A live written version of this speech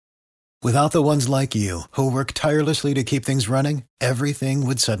Without the ones like you, who work tirelessly to keep things running, everything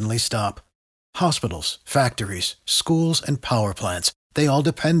would suddenly stop. Hospitals, factories, schools, and power plants, they all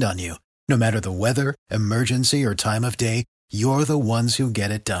depend on you. No matter the weather, emergency, or time of day, you're the ones who get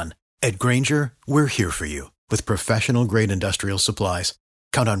it done. At Grainger, we're here for you with professional-grade industrial supplies.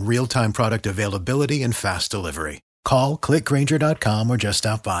 Count on real-time product availability and fast delivery. Call, clickgrainger.com, or just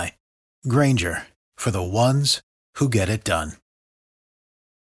stop by. Grainger, for the ones who get it done.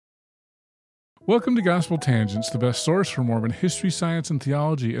 Welcome to Gospel Tangents, the best source for Mormon history, science, and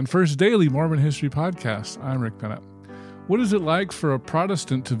theology, and first daily Mormon history podcast. I'm Rick Bennett. What is it like for a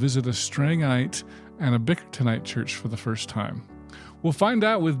Protestant to visit a Strangite and a Bickertonite church for the first time? We'll find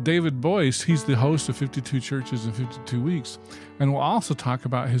out with David Boice. He's the host of 52 Churches in 52 Weeks, and we'll also talk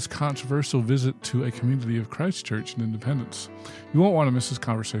about his controversial visit to a Community of Christ church in Independence. You won't want to miss this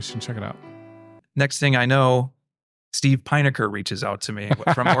conversation. Check it out. Next thing I know, Steve Pinecker reaches out to me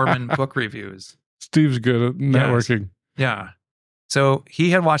from Mormon Book Reviews. Steve's good at networking. Yes. Yeah. So he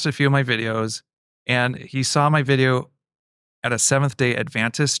had watched a few of my videos, and he saw my video at a Seventh-day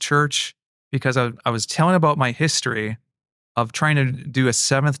Adventist church because I was telling about my history of trying to do a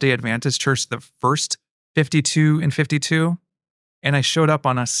Seventh-day Adventist church, the first 52 and 52, and I showed up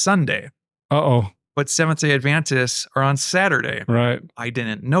on a Sunday. Uh-oh. But Seventh-day Adventists are on Saturday. Right. I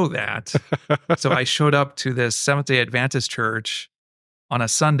didn't know that. So I showed up to this Seventh-day Adventist church on a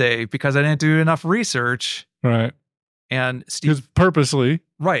Sunday because I didn't do enough research. Right. And Steve... Purposely.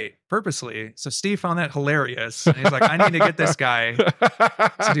 Right. Purposely. So Steve found that hilarious. And he's like, I need to get this guy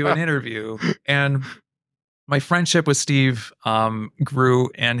to do an interview. And my friendship with Steve grew,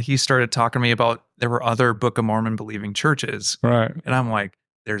 and he started talking to me about there were other Book of Mormon believing churches. Right. And I'm like,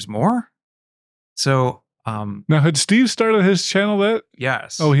 there's more? So now, had Steve started his channel yet?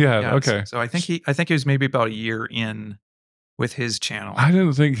 Yes. Oh, he had. Yes. Okay. So I think he was maybe about a year in with his channel. I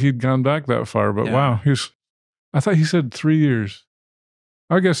didn't think he'd gone back that far, but wow, I thought he said 3 years.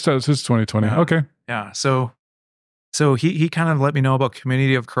 I guess that's his 2020. Yeah. Okay. Yeah. So he kind of let me know about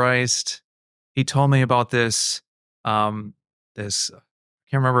Community of Christ. He told me about this this, I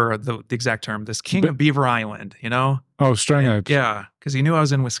can't remember the exact term, this King of Beaver Island, you know? Oh, Strangite. Yeah, because he knew I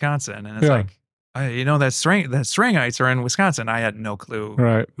was in Wisconsin, and it's like, that Strangites are in Wisconsin. I had no clue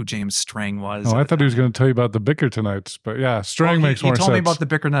who James Strang was. Oh, I thought he was going to tell you about the Bickertonites, but yeah, Strang makes more sense. He told me about the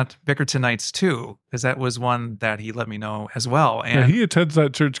Bickertonites too, because that was one that he let me know as well. And yeah, he attends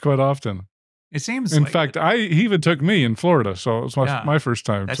that church quite often. It seems in fact, he even took me in Florida, so it was my first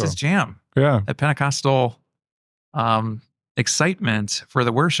time. That's his jam. Yeah. That Pentecostal excitement for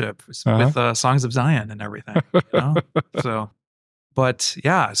the worship with Songs of Zion and everything. You know? So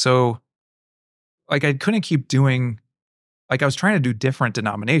like I couldn't keep doing, like I was trying to do different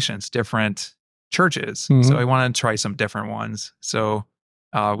denominations, different churches. Mm-hmm. So I wanted to try some different ones. So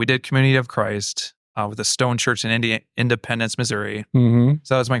we did Community of Christ with the Stone Church in Independence, Missouri. Mm-hmm.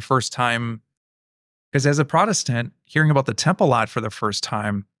 So that was my first time, because as a Protestant, hearing about the Temple lot for the first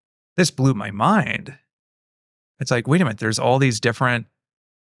time, this blew my mind. It's like, wait a minute, there's all these different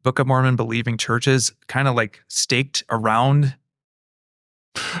Book of Mormon believing churches kind of like staked around.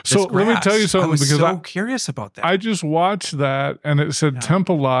 So let me tell you something, I was because so curious about that. I just watched that and it said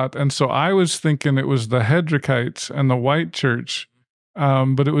Temple Lot. And so I was thinking it was the Hedrickites and the White Church,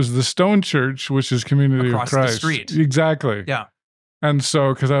 but it was the Stone Church, which is Community of Christ. Across the street. Exactly. Yeah. And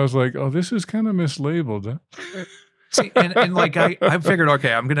so, because I was like, oh, this is kind of mislabeled. See, and like I figured,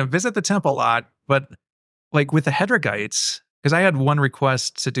 okay, I'm going to visit the Temple Lot, but like with the Hedrickites, because I had one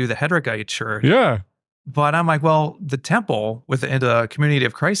request to do the Hedrickite church. Yeah. But I'm like, well, the temple with the Community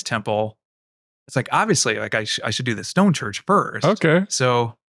of Christ temple, it's like, obviously, like I should do the Stone Church first. Okay.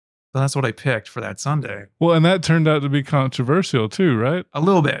 So that's what I picked for that Sunday. Well, and that turned out to be controversial too, right? A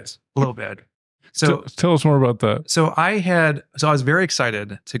little bit. So tell us more about that. So I was very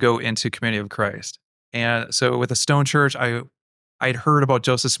excited to go into Community of Christ. And so with the Stone Church, I'd heard about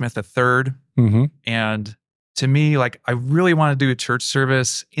Joseph Smith III. Mm-hmm. And to me, like, I really want to do a church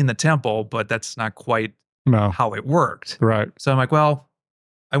service in the temple, but that's not quite how it worked. Right. So I'm like, well,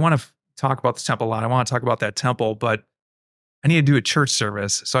 I want to talk about the temple a lot. I want to talk about that temple, but I need to do a church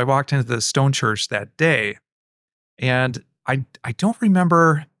service. So I walked into the Stone Church that day, and I don't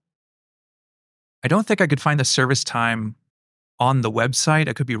remember, I don't think I could find the service time on the website.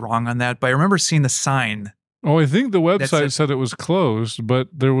 I could be wrong on that, but I remember seeing the sign. Oh, I think the website said it was closed, but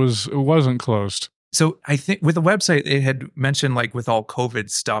it wasn't closed. So I think with the website, it had mentioned like with all COVID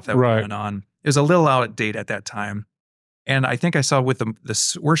stuff that was going on, it was a little out of date at that time. And I think I saw with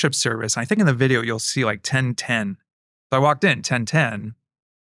the worship service, I think in the video, you'll see like 10:10. So I walked in 10:10,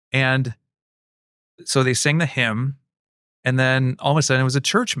 and so they sang the hymn, and then all of a sudden it was a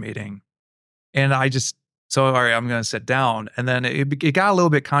church meeting. And all right, I'm going to sit down. And then it got a little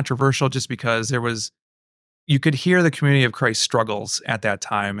bit controversial just because you could hear the Community of Christ struggles at that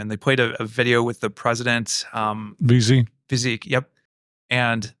time. And they played a video with the president. VZ. Yep.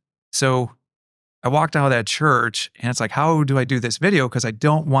 And so I walked out of that church and it's like, how do I do this video? Because I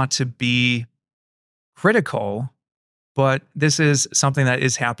don't want to be critical, but this is something that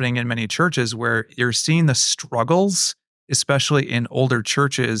is happening in many churches where you're seeing the struggles, especially in older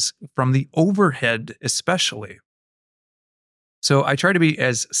churches, from the overhead especially. So I tried to be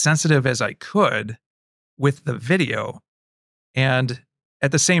as sensitive as I could with the video. And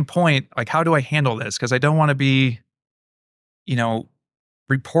at the same point, like, how do I handle this? Because I don't want to be,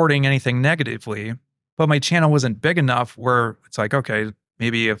 reporting anything negatively, but my channel wasn't big enough where it's like, okay,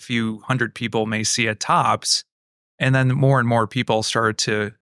 maybe a few hundred people may see it tops. And then more and more people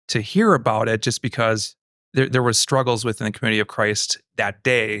started to hear about it just because there was struggles within the Community of Christ that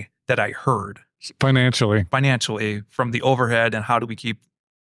day that I heard. Financially from the overhead, and how do we keep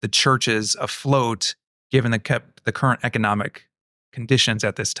the churches afloat given the current economic conditions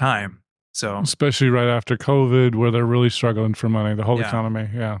at this time. So especially right after COVID, where they're really struggling for money, the whole economy.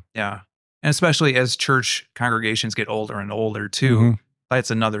 Yeah. And especially as church congregations get older and older too, that's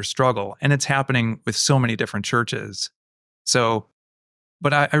another struggle. And it's happening with so many different churches. So,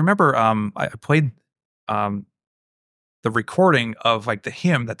 but I remember I played the recording of like the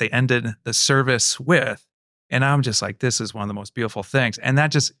hymn that they ended the service with. And I'm just like, this is one of the most beautiful things. And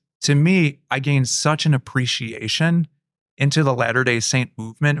that just, to me, I gained such an appreciation into the Latter-day Saint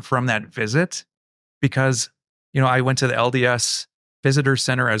movement from that visit, because, I went to the LDS Visitor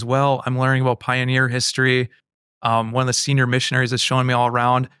Center as well. I'm learning about pioneer history. One of the senior missionaries is showing me all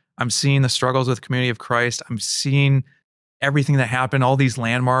around. I'm seeing the struggles with the Community of Christ. I'm seeing everything that happened, all these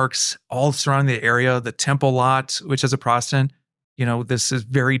landmarks, all surrounding the area, the temple lot, which as a Protestant, this is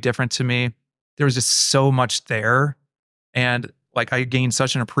very different to me. There was just so much there. And like, I gained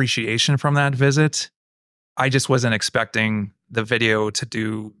such an appreciation from that visit. I just wasn't expecting the video to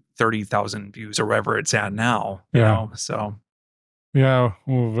do 30,000 views or wherever it's at now. So. Yeah.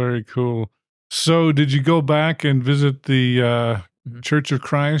 Well, very cool. So did you go back and visit the Church of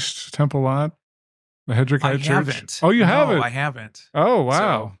Christ Temple Lot? The Hedrickite Church? I haven't. Oh, you haven't? No, I haven't. Oh,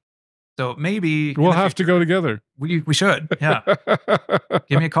 wow. So maybe we'll have to go together. We should. Yeah.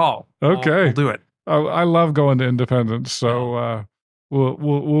 Give me a call. Okay. We'll do it. I love going to Independence. So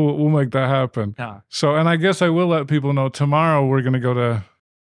we'll make that happen. Yeah. So, and I guess I will let people know tomorrow we're going to go to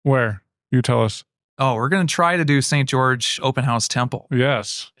where? You tell us. Oh, we're going to try to do St. George Open House Temple.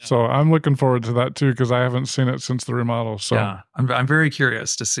 Yes. Yeah. So I'm looking forward to that too, because I haven't seen it since the remodel. So yeah, I'm very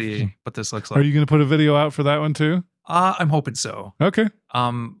curious to see what this looks like. Are you going to put a video out for that one too? I'm hoping so. Okay.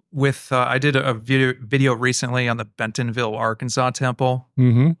 I did a video recently on the Bentonville, Arkansas temple.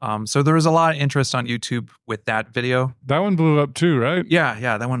 Mm-hmm. So there was a lot of interest on YouTube with that video. That one blew up too, right?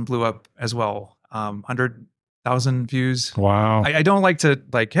 Yeah, that one blew up as well. 100,000 views. Wow. I don't like to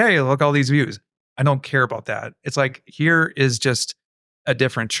hey, look all these views. I don't care about that. It's like, here is just a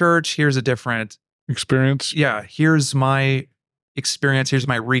different church. Here's a different experience. Yeah. Here's my experience. Here's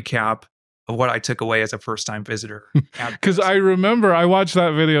my recap of what I took away as a first-time visitor. Because I remember I watched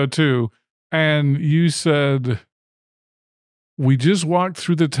that video too, and you said, we just walked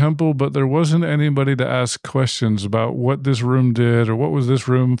through the temple, but there wasn't anybody to ask questions about what this room did or what was this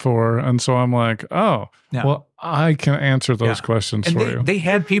room for. And so I'm like, oh, well, I can answer those questions and for you. They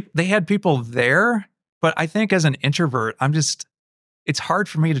had people there, but I think as an introvert, it's hard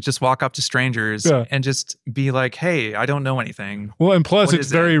for me to just walk up to strangers and just be like, hey, I don't know anything. Well, and plus it's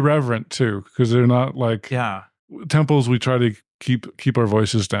very reverent too, because they're not like temples. We try to keep our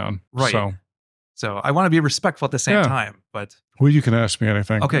voices down. Right. So I want to be respectful at the same time, but. Well, you can ask me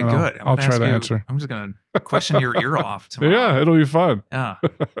anything. Okay, good. I'll try to answer. I'm just going to question your ear off tomorrow. Yeah, it'll be fun. Yeah.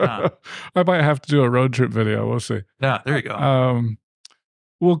 I might have to do a road trip video. We'll see. Yeah, there you go.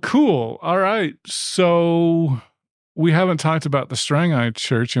 Well, cool. All right. So we haven't talked about the Strangite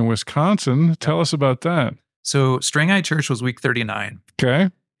Church in Wisconsin. Tell us about that. So Strangite Church was week 39. Okay.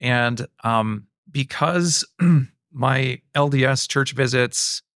 And because my LDS church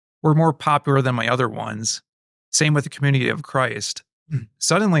visits were more popular than my other ones, same with the Community of Christ,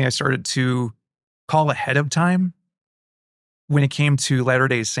 suddenly I started to call ahead of time when it came to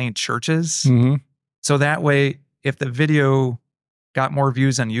Latter-day Saint churches. Mm-hmm. So that way, if the video got more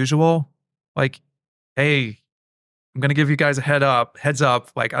views than usual, like, hey, I'm going to give you guys a heads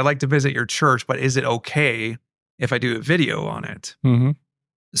up. Like, I'd like to visit your church, but is it okay if I do a video on it? Mm-hmm.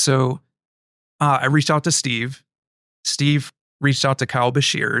 So I reached out to Steve. Steve reached out to Kyle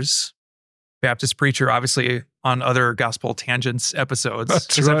Bashir's, Baptist preacher, obviously on other Gospel Tangents episodes. That's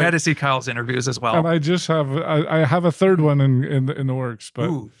Because I've right. had to see Kyle's interviews as well. And I just have I have a third one in the works. But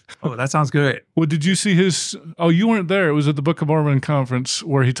Ooh. Oh, that sounds good. well, did you see his? Oh, you weren't there. It was at the Book of Mormon conference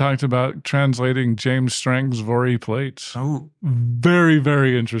where he talked about translating James Strang's Vori plates. Oh, Very,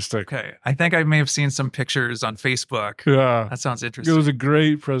 very interesting. okay. I think I may have seen some pictures on Facebook. Yeah, That sounds it interesting. was a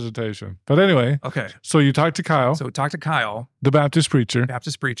great presentation. But anyway, Okay. so you talked to Kyle, So talk to Kyle, the Baptist preacher.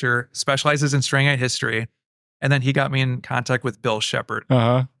 Baptist preacher, specializes in Strangite history. And then he got me in contact with Bill Shepard.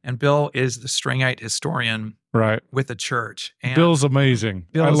 And Bill is the Strangite historian Right. with the church. And Bill's amazing.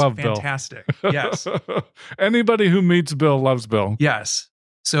 I Bill's love fantastic. Bill. Yes. Anybody who meets Bill loves Bill. Yes.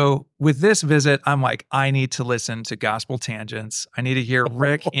 So with this visit, I'm like, I need to listen to Gospel Tangents. I need to hear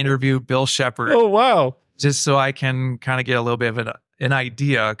Rick interview Bill Shepard Oh, wow. just so I can kind of get a little bit of an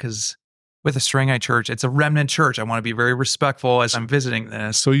idea. Because with a Strangite church, it's a remnant church. I want to be very respectful as I'm visiting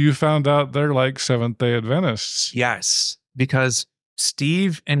this. So you found out they're like Seventh-day Adventists. Yes, because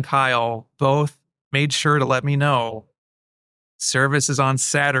Steve and Kyle both made sure to let me know service is on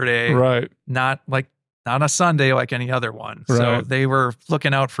Saturday, Right. not a Sunday like any other one. So Right. they were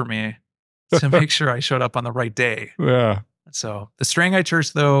looking out for me to make sure I showed up on the right day. Yeah. So the Strangite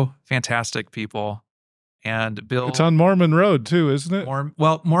Church, though, fantastic people. And Bill, It's on Mormon Road too, isn't it?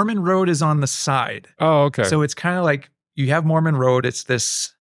 Mormon Road is on the side. Oh, okay. So it's kind of like you have Mormon Road. It's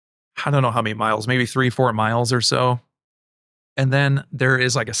this, I don't know how many miles, maybe 3-4 miles or so. And then there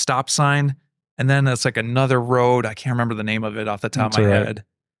is like a stop sign. And then it's like another road. I can't remember the name of it off the top That's of my all right. head.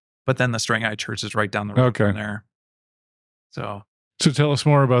 But then the Strangite Church is right down the road Okay. from there. So tell us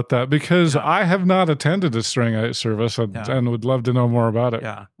more about that, because Yeah. I have not attended a Strangite service and, Yeah. and would love to know more about it.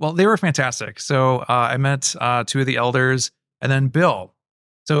 yeah, well, they were fantastic. So I met two of the elders and then Bill.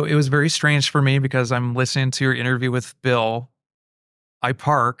 So it was very strange for me because I'm listening to your interview with Bill. I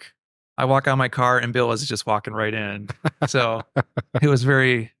park, I walk out of my car, and Bill is just walking right in. So it was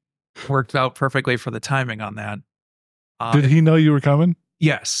worked out perfectly for the timing on that. Did he know you were coming?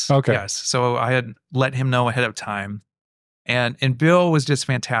 Yes. Okay. Yes. So I had let him know ahead of time. And Bill was just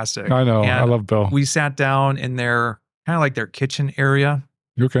fantastic. I know. And I love Bill. we sat down in their kind of like their kitchen area.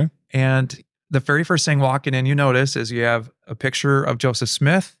 You okay? And the very first thing walking in, you notice, is you have a picture of Joseph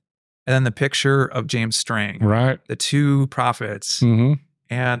Smith and then the picture of James Strang, Right. the two prophets. Mm-hmm.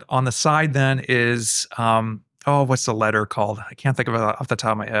 And on the side then is, what's the letter called? I can't think of it off the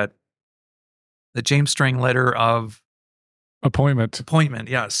top of my head. The James Strang letter of Appointment. appointment.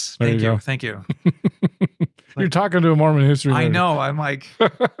 Yes. There Thank you you. go. Thank you. You're talking to a Mormon history I nerd. know. I'm like,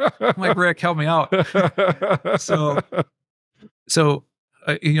 Rick, help me out. So so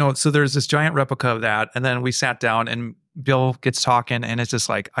there's this giant replica of that. And then we sat down and Bill gets talking, and it's just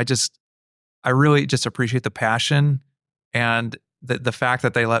like, I really just appreciate the passion and the fact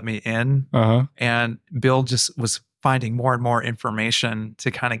that they let me in. Uh-huh. And Bill just was finding more and more information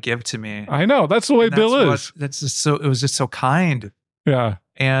to kind of give to me. I know. That's the way And Bill that's is. That's just so, it was just so kind. Yeah.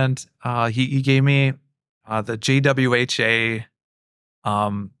 And he gave me the JWHA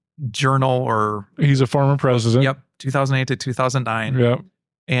journal, or He's a former president. yep, 2008 to 2009. Yep.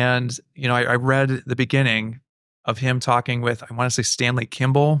 And I read the beginning of him talking with, I want to say, Stanley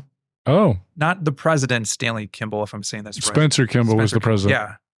Kimball, Oh, not the president Stanley Kimball, if I'm saying this right. Spencer Kimball was the president.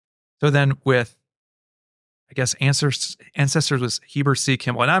 Yeah. So then with, I guess, ancestors was Heber C.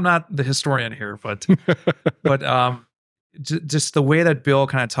 Kimball, and I'm not the historian here, but just the way that Bill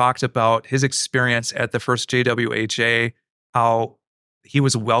kind of talked about his experience at the first JWHA, how he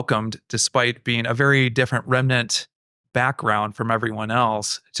was welcomed despite being a very different remnant background from everyone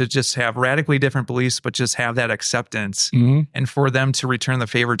else, to just have radically different beliefs, but just have that acceptance. Mhm. And for them to return the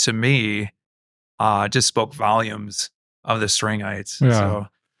favor to me just spoke volumes of the Strangites. Yeah. So,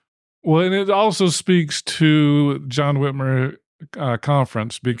 Well, and it also speaks to John Whitmer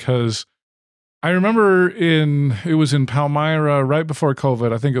conference, because I remember it was in Palmyra right before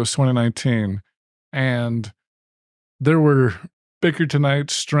COVID. I think it was 2019. And there were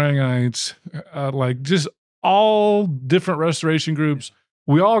Bickertonites, Strangites, like just all different restoration groups.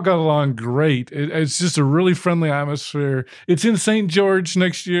 We all got along great. It's just a really friendly atmosphere. It's in St. George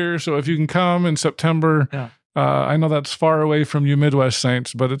next year. So if you can come in September, yeah. I know that's far away from you Midwest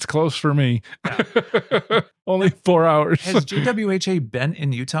Saints, but it's close for me. Only 4 hours. Has JWHA been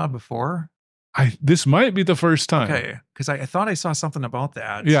in Utah before? This might be the first time. Okay. Because I thought I saw something about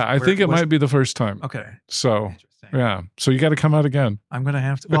that. Yeah, I where think it was- might be the first time. Okay. So, Interesting. yeah. So you got to come out again. I'm going to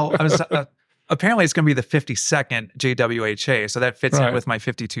have to. Well, I was apparently it's going to be the 52nd JWHA. So that fits Right. in with my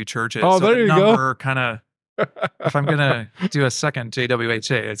 52 churches. Oh, so there the you go. number kind of, if I'm going to do a second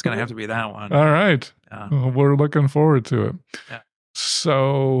JWHA, it's going to have to be that one. All right. Yeah. Well, we're looking forward to it. Yeah.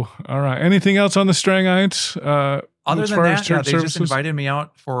 So, all right. Anything else on the Strangites? Other as than far that, as church they services? just invited me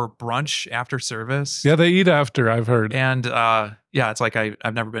out for brunch after service. Yeah, they eat after, I've heard. And it's like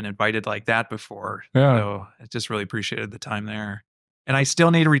I've never been invited like that before. Yeah. So I just really appreciated the time there. And I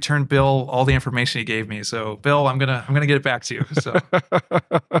still need to return Bill all the information he gave me. So Bill, I'm gonna get it back to you. So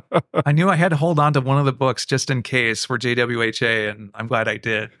I knew I had to hold on to one of the books just in case for JWHA, and I'm glad I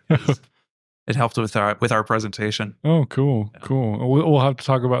did. It helped with our presentation. Oh, cool. Yeah. Cool. We'll have to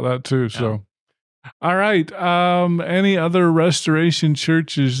talk about that too. So, all right. Any other restoration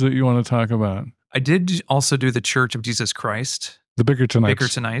churches that you want to talk about? I did also do the Church of Jesus Christ. The Bickertonites.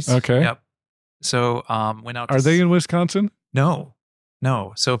 Bickertonites. Okay. Yep. So went out. Are they in Wisconsin? No.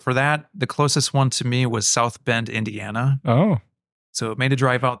 So for that, the closest one to me was South Bend, Indiana. Oh. So it made a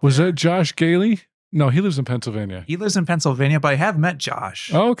drive out there. Was that Josh Gailey? No, he lives in Pennsylvania. He lives in Pennsylvania, but I have met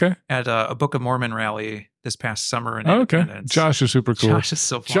Josh. Oh, okay. At a Book of Mormon rally this past summer in Okay. Independence. Josh is super cool. Josh is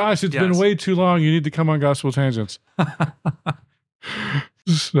so fun. Josh, it's been way too long. You need to come on Gospel Tangents.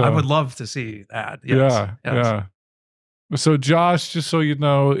 So, I would love to see that. Yes. Yeah. So Josh, just so you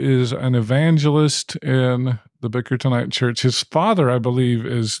know, is an evangelist in the Bickertonite Church. His father, I believe,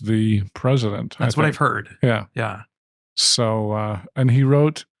 is the president. That's what I've heard. Yeah. Yeah. So, and he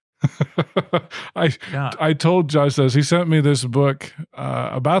wrote, I told Josh this, he sent me this book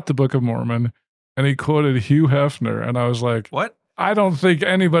about the Book of Mormon, and he quoted Hugh Hefner. And I was like, what? I don't think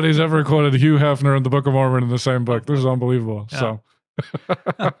anybody's ever quoted Hugh Hefner in the Book of Mormon in the same book. This is unbelievable. Yeah. So.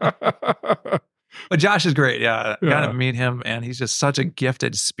 But Josh is great. Yeah. Got to meet him. And he's just such a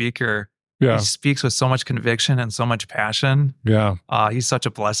gifted speaker. Yeah. He speaks with so much conviction and so much passion. Yeah. He's such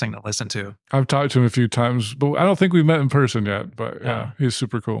a blessing to listen to. I've talked to him a few times, but I don't think we've met in person yet. But yeah, he's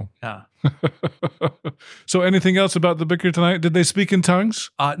super cool. Yeah. So anything else about the Bickertonite? Did they speak in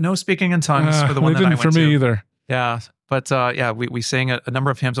tongues? No speaking in tongues for the one they that I didn't went for me to. either. Yeah. But we sang a number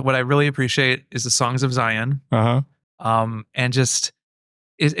of hymns. What I really appreciate is the Songs of Zion. And just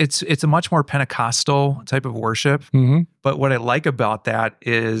it's a much more Pentecostal type of worship. Mm-hmm. But what I like about that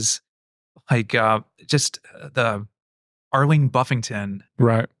is like just the Arlene Buffington,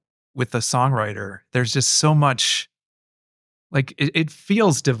 right, with the songwriter. There's just so much, like it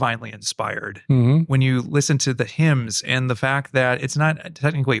feels divinely inspired when you listen to the hymns, and the fact that it's not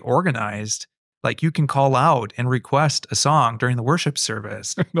technically organized. Like you can call out and request a song during the worship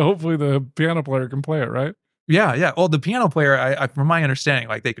service. Hopefully the piano player can play it, right? Yeah. Well, the piano player, I from my understanding,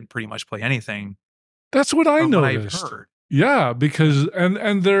 like they can pretty much play anything. That's what I noticed. What I've heard. Yeah, because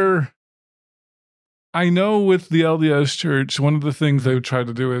and they're. I know with the LDS Church, one of the things they've tried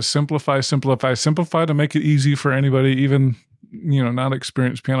to do is simplify to make it easy for anybody, even not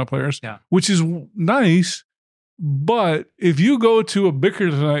experienced piano players. Yeah, which is nice. But if you go to a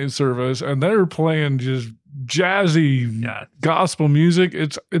Bickertonite service and they're playing just jazzy gospel music,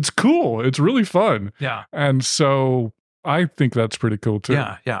 it's cool. It's really fun. Yeah. And so I think that's pretty cool too.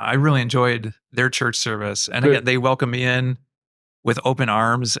 Yeah. I really enjoyed their church service. And again, they welcomed me in with open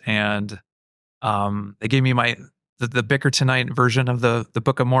arms, and they gave me the Bickertonite version of the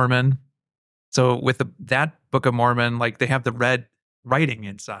Book of Mormon. So with that Book of Mormon, like they have the red writing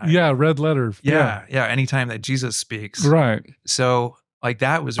inside. Yeah, red letter. Yeah. Anytime that Jesus speaks. Right. So like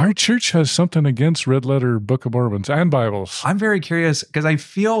that was... Our church has something against red letter Book of Mormons and Bibles. I'm very curious because I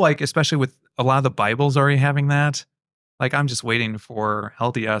feel like, especially with a lot of the Bibles already having that, like I'm just waiting for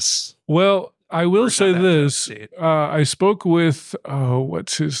LDS. Well, I will say this. I spoke with,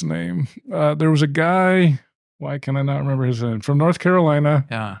 what's his name? There was a guy, why can I not remember his name? From North Carolina.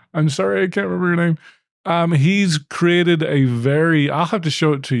 Yeah. I'm sorry, I can't remember your name. He's created I'll have to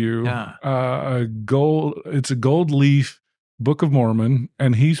show it to you. Yeah. It's a gold leaf Book of Mormon,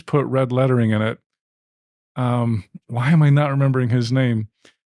 and he's put red lettering in it. Why am I not remembering his name?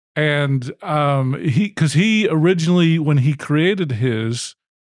 And because he originally, when he created his,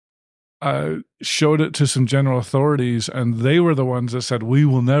 showed it to some general authorities, and they were the ones that said, we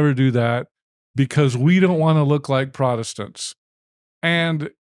will never do that because we don't want to look like Protestants.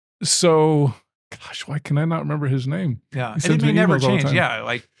 And so... Gosh, why can I not remember his name? Yeah, it may never change.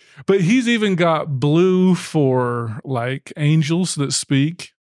 Yeah, but he's even got blue for like angels that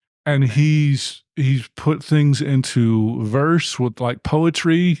speak, and he's put things into verse with like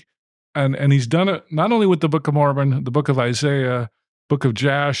poetry, and he's done it not only with the Book of Mormon, the Book of Isaiah, Book of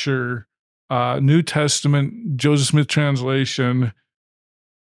JWHA, New Testament, Joseph Smith translation.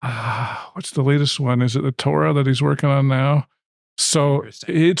 What's the latest one? Is it the Torah that he's working on now? So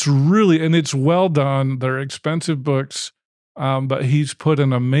it's really, and it's well done. They're expensive books, but he's put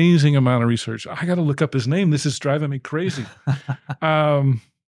an amazing amount of research. I got to look up his name. This is driving me crazy.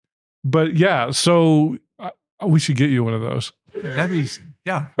 But yeah, so we should get you one of those.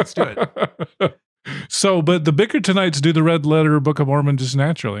 let's do it. So, but the Bickertonites do the Red Letter Book of Mormon just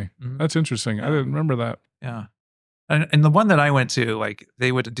naturally. Mhm. That's interesting. I didn't remember that. Yeah. And the one that I went to, like,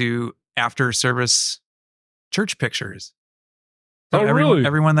 they would do after service church pictures. So really?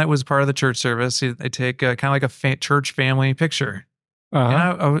 everyone that was part of the church service, they take kind of like a church family picture.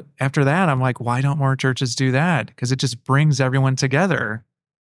 Uh-huh. And after that, I'm like, why don't more churches do that? Because it just brings everyone together.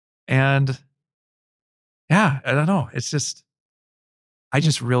 And yeah, I don't know. It's just, I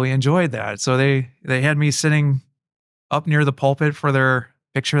just really enjoyed that. So they had me sitting up near the pulpit for their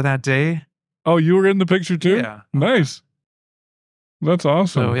picture that day. Oh, you were in the picture too? Yeah. Nice. That's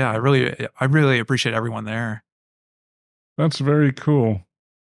awesome. So yeah, I really appreciate everyone there. That's very cool.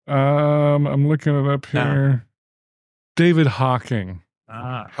 I'm looking it up here. David Hawking.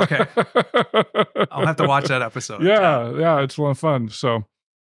 Okay. I'll have to watch that episode. Yeah, it's a lot of fun. So,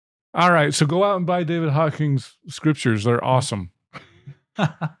 all right. So go out and buy David Hawking's scriptures. They're awesome.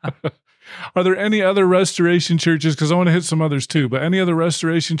 Are there any other restoration churches? Because I want to hit some others too, but any other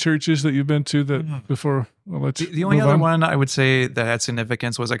restoration churches that you've been to that before? Well, let's the only other one I would say that had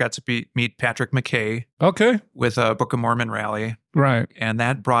significance was I got to meet Patrick McKay. Okay. With a Book of Mormon rally. Right. And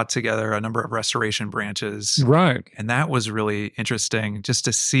that brought together a number of restoration branches. Right. And that was really interesting just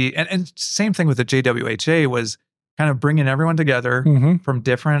to see. And same thing with the JWHA was kind of bringing everyone together from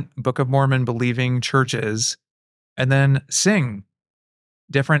different Book of Mormon believing churches and then sing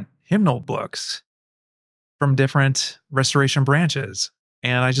different hymnal books from different restoration branches.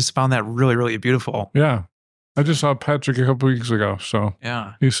 And I just found that really, really beautiful. Yeah. I just saw Patrick a couple weeks ago. So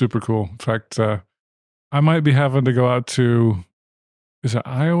yeah, he's super cool. In fact, I might be having to go out to, is it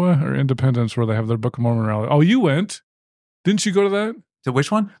Iowa or Independence where they have their Book of Mormon rally? Oh, you went? Didn't you go to that? To which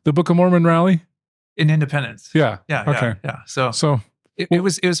one? The Book of Mormon rally? In Independence. Yeah. Yeah. Okay. Yeah. So it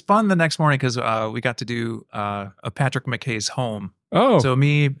was fun the next morning because we got to do a Patrick McKay's home. Oh. So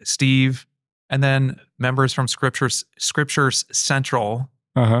me, Steve, and then members from Scriptures Central,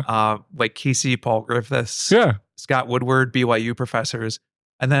 like Casey Paul Griffiths, Scott Woodward, BYU professors,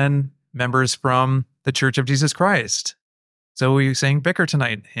 and then members from the Church of Jesus Christ. So we sang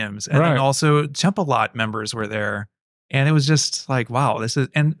Bickertonite hymns, and then also Temple Lot members were there. And it was just like, wow,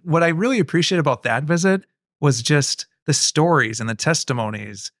 and what I really appreciate about that visit was just the stories and the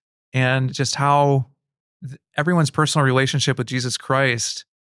testimonies and just how everyone's personal relationship with Jesus Christ,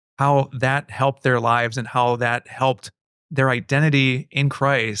 how that helped their lives and how that helped their identity in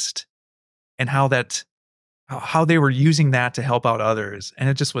Christ and how they were using that to help out others. And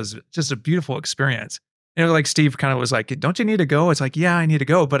it just was just a beautiful experience. You know, like Steve kind of was like, don't you need to go? It's like, yeah, I need to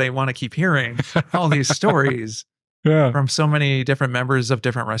go, but I want to keep hearing all these stories from so many different members of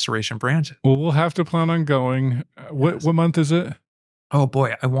different restoration branches. Well, we'll have to plan on going. What month is it? Oh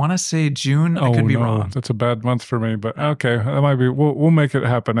boy, I want to say June. I could be wrong. That's a bad month for me, but okay, that might be. We'll make it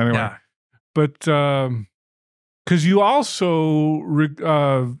happen anyway. Yeah. But because you also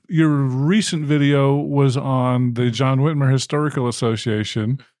your recent video was on the John Whitmer Historical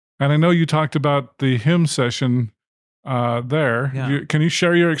Association, and I know you talked about the hymn session there. Yeah. Can you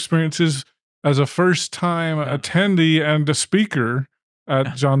share your experiences as a first-time attendee and a speaker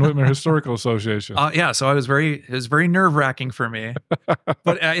at John Whitmer Historical Association? So it was very nerve-wracking for me.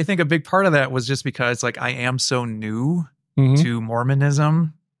 But I think a big part of that was just because like I am so new to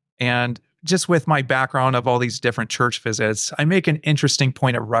Mormonism, and just with my background of all these different church visits, I make an interesting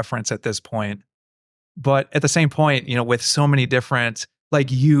point of reference at this point. But at the same point, you know, with so many different, like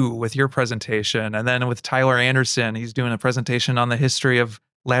you with your presentation, and then with Tyler Anderson, he's doing a presentation on the history of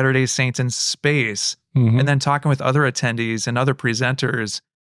Latter-day Saints in space, and then talking with other attendees and other presenters,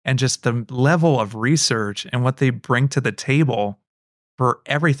 and just the level of research and what they bring to the table for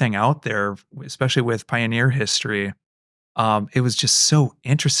everything out there, especially with pioneer history. It was just so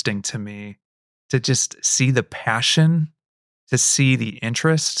interesting to me to just see the passion, to see the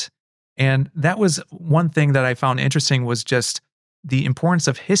interest. And that was one thing that I found interesting was just the importance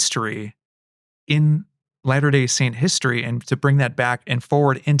of history in Latter-day Saint history, and to bring that back and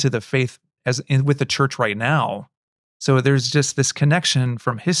forward into the faith with the church right now. So there's just this connection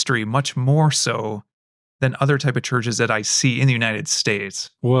from history, much more so than other type of churches that I see in the United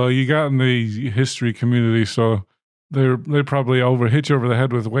States. Well, you got in the history community, so they probably hit you over the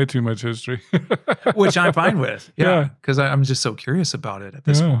head with way too much history. Which I'm fine with. Yeah. Because I'm just so curious about it at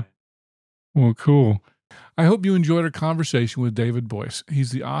this point. Well, cool. I hope you enjoyed our conversation with David Boice.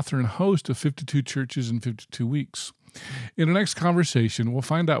 He's the author and host of 52 Churches in 52 Weeks. In the next conversation, we'll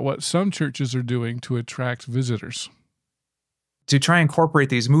find out what some churches are doing to attract visitors. To try and incorporate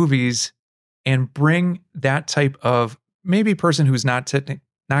these movies and bring that type of maybe person who's not going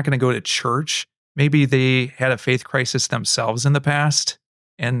to go to church, maybe they had a faith crisis themselves in the past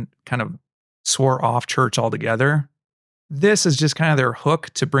and kind of swore off church altogether. This is just kind of their hook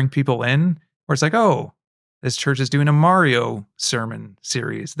to bring people in, where it's like, oh, this church is doing a Mario sermon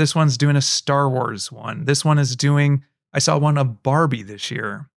series. This one's doing a Star Wars one. This one is doing, I saw one of Barbie this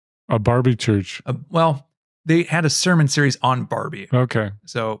year. A Barbie church. Well, they had a sermon series on Barbie. Okay.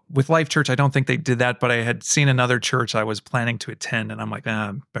 So with Life Church, I don't think they did that, but I had seen another church I was planning to attend, and I'm like,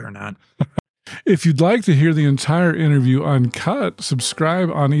 better not. If you'd like to hear the entire interview uncut, subscribe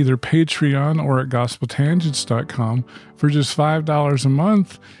on either Patreon or at gospeltangents.com. For just $5 a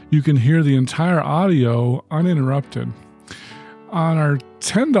month, you can hear the entire audio uninterrupted. On our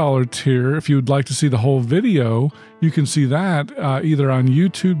 $10 tier, if you would like to see the whole video, you can see that either on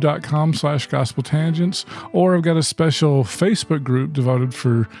youtube.com/gospeltangents, or I've got a special Facebook group devoted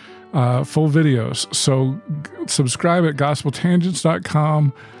for full videos. So subscribe at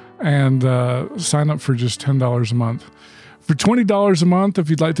gospeltangents.com and sign up for just $10 a month. For $20 a month, if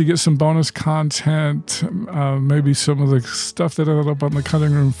you'd like to get some bonus content, maybe some of the stuff that ended up on the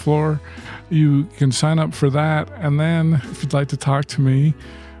cutting room floor, you can sign up for that. And then if you'd like to talk to me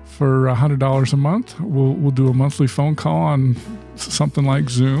for $100 a month, we'll do a monthly phone call on something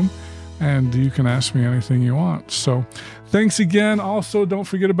like Zoom, and you can ask me anything you want. So thanks again. Also, don't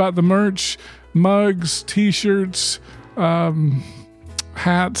forget about the merch, mugs, t-shirts,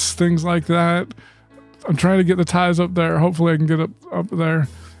 hats, things like that. I'm trying to get the ties up there. Hopefully I can get up there.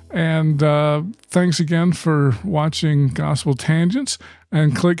 And thanks again for watching Gospel Tangents,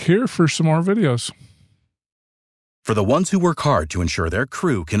 and click here for some more videos. For the ones who work hard to ensure their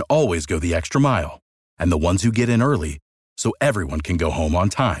crew can always go the extra mile, and the ones who get in early so everyone can go home on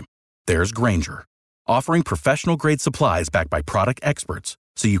time, there's Grainger, offering professional-grade supplies backed by product experts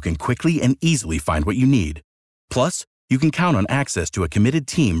so you can quickly and easily find what you need. Plus, you can count on access to a committed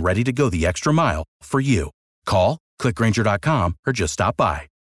team ready to go the extra mile for you. Call, click Grainger.com, or just stop by.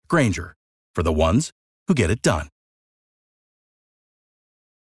 Grainger, for the ones who get it done.